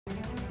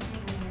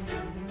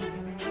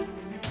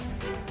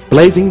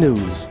Blazing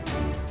news.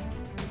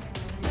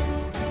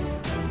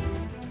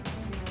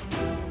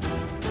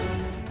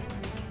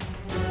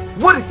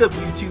 What is up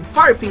YouTube,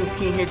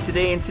 FirePhoenixKing here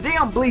today, and today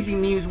on Blazing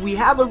News we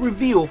have a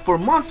reveal for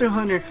Monster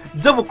Hunter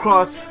Double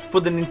Cross for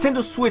the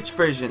Nintendo Switch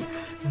version.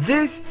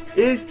 This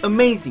is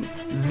amazing.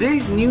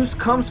 This news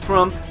comes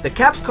from the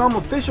Capcom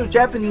official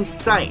Japanese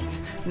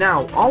site.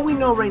 Now, all we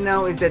know right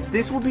now is that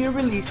this will be a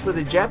release for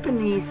the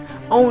Japanese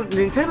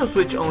Nintendo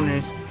Switch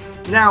owners.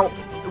 Now,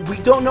 we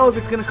don't know if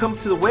it's going to come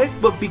to the West,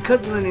 but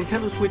because of the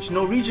Nintendo Switch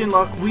no region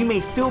lock, we may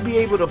still be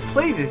able to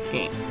play this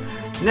game.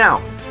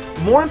 Now,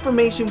 more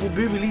information will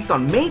be released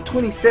on May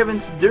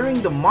 27th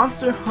during the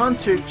Monster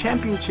Hunter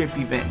Championship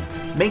event.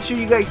 Make sure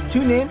you guys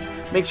tune in,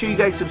 make sure you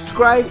guys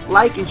subscribe,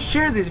 like, and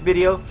share this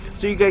video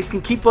so you guys can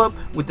keep up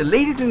with the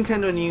latest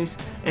Nintendo news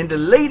and the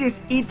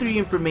latest E3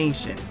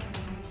 information.